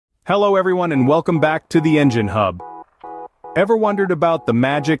Hello everyone and welcome back to the Engine Hub. Ever wondered about the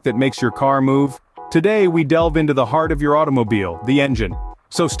magic that makes your car move? Today we delve into the heart of your automobile, the engine.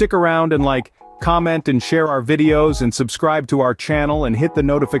 So stick around and comment and share our videos and subscribe to our channel and hit the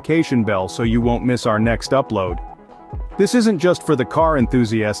notification bell so you won't miss our next upload. This isn't just for the car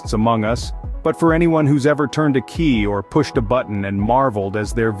enthusiasts among us, but for anyone who's ever turned a key or pushed a button and marveled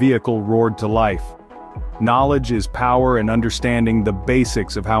as their vehicle roared to life. Knowledge is power, and understanding the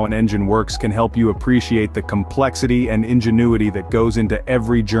basics of how an engine works can help you appreciate the complexity and ingenuity that goes into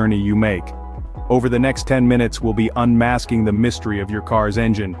every journey you make. Over the next 10 minutes we'll be unmasking the mystery of your car's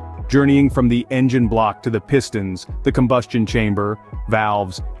engine, journeying from the engine block to the pistons, the combustion chamber,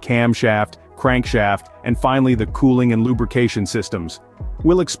 valves, camshaft, crankshaft, and finally the cooling and lubrication systems.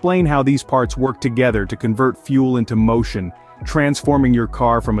 We'll explain how these parts work together to convert fuel into motion, transforming your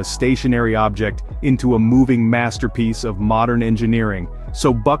car from a stationary object into a moving masterpiece of modern engineering.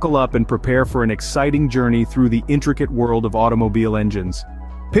 So buckle up and prepare for an exciting journey through the intricate world of automobile engines.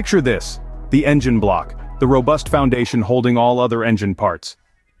 Picture this: the engine block, the robust foundation holding all other engine parts.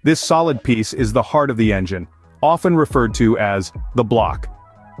 This solid piece is the heart of the engine, often referred to as the block.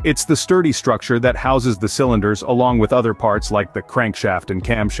 It's the sturdy structure that houses the cylinders along with other parts like the crankshaft and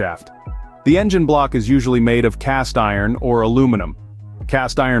camshaft. The engine block is usually made of cast iron or aluminum.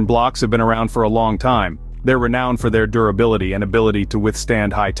 Cast iron blocks have been around for a long time. They're renowned for their durability and ability to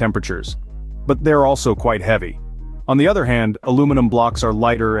withstand high temperatures. But they're also quite heavy. On the other hand, aluminum blocks are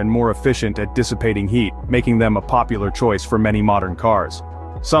lighter and more efficient at dissipating heat, making them a popular choice for many modern cars.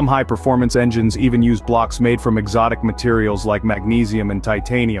 Some high-performance engines even use blocks made from exotic materials like magnesium and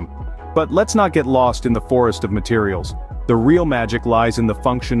titanium. But let's not get lost in the forest of materials. The real magic lies in the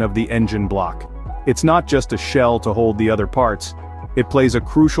function of the engine block. It's not just a shell to hold the other parts. It plays a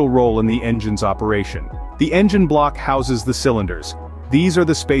crucial role in the engine's operation. The engine block houses the cylinders. These are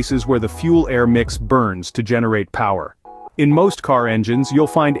the spaces where the fuel-air mix burns to generate power. In most car engines, you'll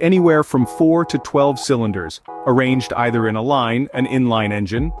find anywhere from 4 to 12 cylinders, arranged either in a line, an inline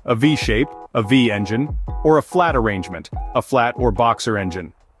engine, a V-shape, a V engine, or a flat arrangement, a flat or boxer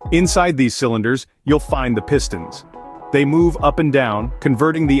engine. Inside these cylinders, you'll find the pistons. They move up and down,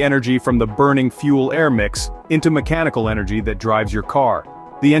 converting the energy from the burning fuel-air mix into mechanical energy that drives your car.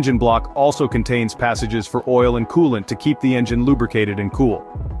 The engine block also contains passages for oil and coolant to keep the engine lubricated and cool.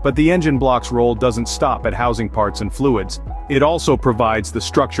 But the engine block's role doesn't stop at housing parts and fluids. It also provides the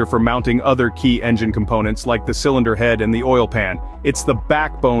structure for mounting other key engine components like the cylinder head and the oil pan. It's the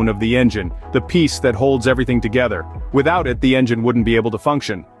backbone of the engine, the piece that holds everything together. Without it, the engine wouldn't be able to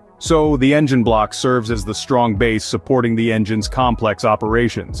function. So, the engine block serves as the strong base supporting the engine's complex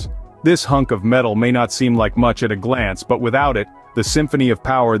operations. This hunk of metal may not seem like much at a glance, but without it, the symphony of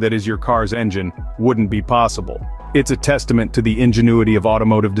power that is your car's engine wouldn't be possible. It's a testament to the ingenuity of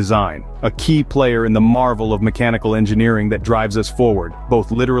automotive design, a key player in the marvel of mechanical engineering that drives us forward,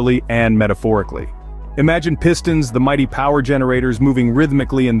 both literally and metaphorically. Imagine pistons, the mighty power generators moving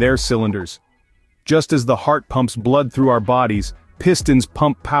rhythmically in their cylinders. Just as the heart pumps blood through our bodies, pistons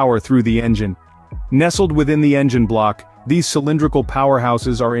pump power through the engine. Nestled within the engine block, these cylindrical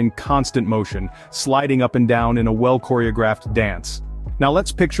powerhouses are in constant motion, sliding up and down in a well-choreographed dance. Now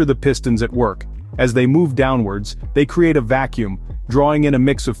let's picture the pistons at work. As they move downwards, they create a vacuum, drawing in a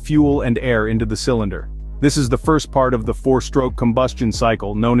mix of fuel and air into the cylinder. This is the first part of the four-stroke combustion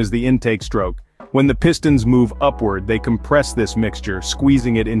cycle, known as the intake stroke. When the pistons move upward, they compress this mixture,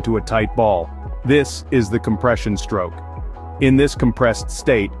 squeezing it into a tight ball. This is the compression stroke. In this compressed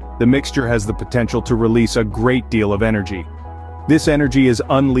state, the mixture has the potential to release a great deal of energy. This energy is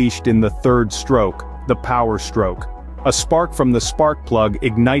unleashed in the third stroke, the power stroke. A spark from the spark plug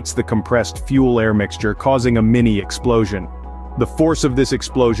ignites the compressed fuel-air mixture, causing a mini explosion. The force of this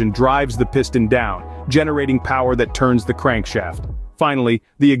explosion drives the piston down, generating power that turns the crankshaft. Finally,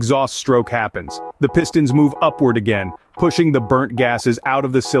 the exhaust stroke happens. The pistons move upward again, pushing the burnt gases out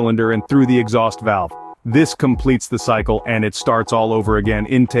of the cylinder and through the exhaust valve. This completes the cycle and it starts all over again: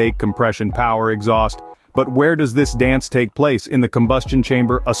 intake, compression, power, exhaust. But where does this dance take place? In the combustion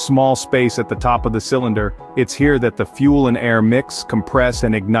chamber, a small space at the top of the cylinder. It's here that the fuel and air mix, compress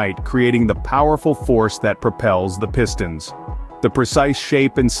and ignite, creating the powerful force that propels the pistons. The precise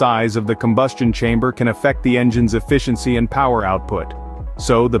shape and size of the combustion chamber can affect the engine's efficiency and power output.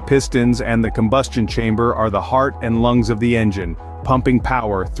 So the pistons and the combustion chamber are the heart and lungs of the engine, pumping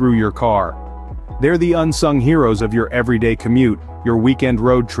power through your car. They're the unsung heroes of your everyday commute, your weekend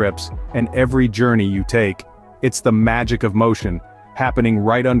road trips, and every journey you take. It's the magic of motion, happening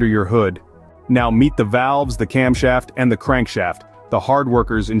right under your hood. Now meet the valves, the camshaft, and the crankshaft, the hard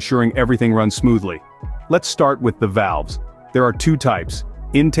workers ensuring everything runs smoothly. Let's start with the valves. There are two types: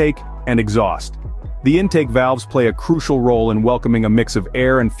 Intake and exhaust. The intake valves play a crucial role in welcoming a mix of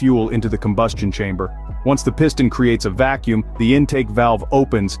air and fuel into the combustion chamber. Once the piston creates a vacuum, the intake valve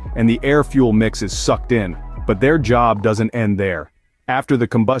opens and the air-fuel mix is sucked in. But their job doesn't end there. After the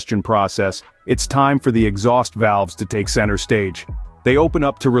combustion process, it's time for the exhaust valves to take center stage. They open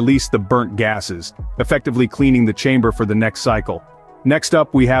up to release the burnt gases, effectively cleaning the chamber for the next cycle. Next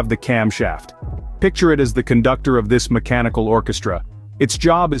up we have the camshaft. Picture it as the conductor of this mechanical orchestra. Its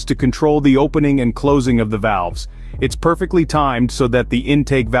job is to control the opening and closing of the valves. It's perfectly timed so that the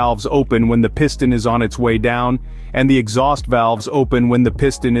intake valves open when the piston is on its way down, and the exhaust valves open when the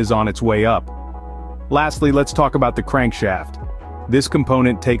piston is on its way up. Lastly, let's talk about the crankshaft. This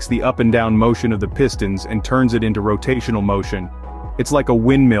component takes the up and down motion of the pistons and turns it into rotational motion. It's like a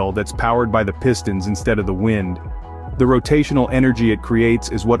windmill that's powered by the pistons instead of the wind. The rotational energy it creates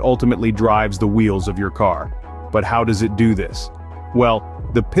is what ultimately drives the wheels of your car. But how does it do this? Well,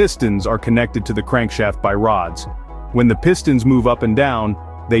 the pistons are connected to the crankshaft by rods. When the pistons move up and down,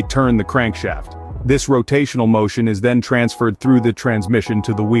 they turn the crankshaft. This rotational motion is then transferred through the transmission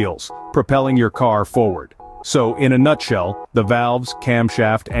to the wheels, propelling your car forward. So, in a nutshell, the valves,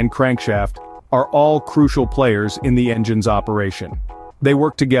 camshaft, and crankshaft are all crucial players in the engine's operation. They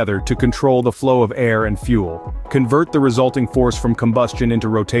work together to control the flow of air and fuel, convert the resulting force from combustion into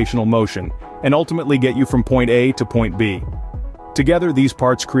rotational motion, and ultimately get you from point A to point B. Together these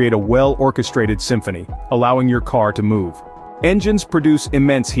parts create a well-orchestrated symphony, allowing your car to move. Engines produce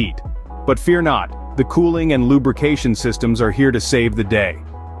immense heat. But fear not, the cooling and lubrication systems are here to save the day.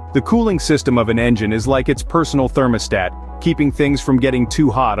 The cooling system of an engine is like its personal thermostat, keeping things from getting too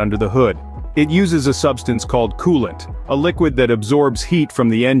hot under the hood. It uses a substance called coolant, a liquid that absorbs heat from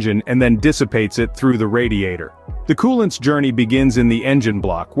the engine and then dissipates it through the radiator. The coolant's journey begins in the engine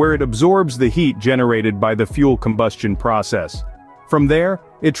block, where it absorbs the heat generated by the fuel combustion process. From there,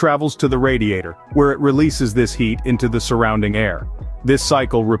 it travels to the radiator, where it releases this heat into the surrounding air. This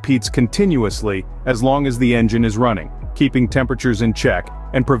cycle repeats continuously as long as the engine is running, keeping temperatures in check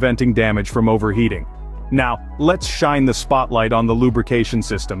and preventing damage from overheating. Now, let's shine the spotlight on the lubrication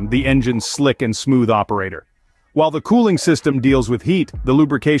system, the engine's slick and smooth operator. While the cooling system deals with heat, the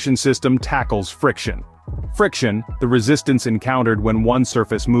lubrication system tackles friction. Friction, the resistance encountered when one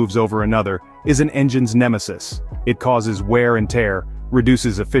surface moves over another, is an engine's nemesis. It causes wear and tear,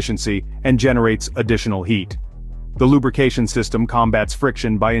 reduces efficiency, and generates additional heat. The lubrication system combats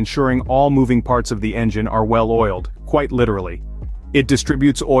friction by ensuring all moving parts of the engine are well oiled, quite literally. It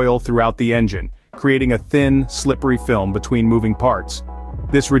distributes oil throughout the engine, creating a thin, slippery film between moving parts.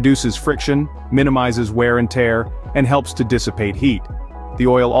 This reduces friction, minimizes wear and tear, and helps to dissipate heat. The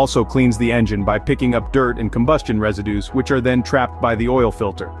oil also cleans the engine by picking up dirt and combustion residues, which are then trapped by the oil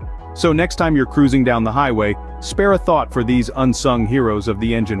filter. So next time you're cruising down the highway, spare a thought for these unsung heroes of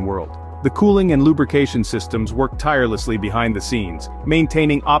the engine world. The cooling and lubrication systems work tirelessly behind the scenes,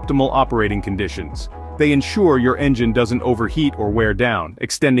 maintaining optimal operating conditions. They ensure your engine doesn't overheat or wear down,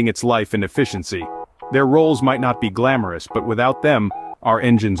 extending its life and efficiency. Their roles might not be glamorous, but without them, our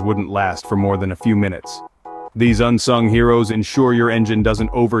engines wouldn't last for more than a few minutes. These unsung heroes ensure your engine doesn't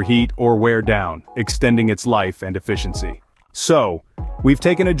overheat or wear down, extending its life and efficiency. So, we've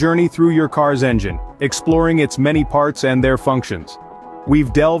taken a journey through your car's engine, exploring its many parts and their functions.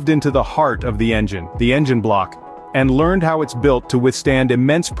 We've delved into the heart of the engine block, and learned how it's built to withstand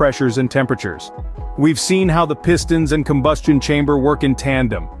immense pressures and temperatures. We've seen how the pistons and combustion chamber work in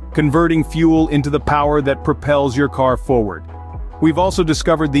tandem, converting fuel into the power that propels your car forward. We've also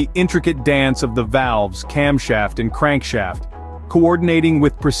discovered the intricate dance of the valves, camshaft, and crankshaft, coordinating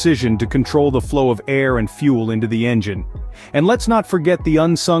with precision to control the flow of air and fuel into the engine. And let's not forget the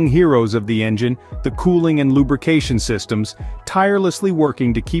unsung heroes of the engine, the cooling and lubrication systems, tirelessly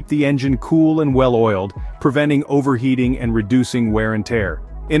working to keep the engine cool and well-oiled, preventing overheating and reducing wear and tear.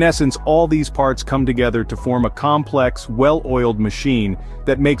 In essence, all these parts come together to form a complex, well-oiled machine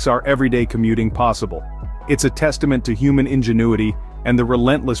that makes our everyday commuting possible. It's a testament to human ingenuity and the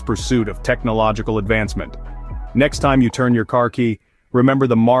relentless pursuit of technological advancement. Next time you turn your car key, remember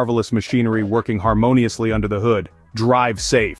the marvelous machinery working harmoniously under the hood. Drive safe.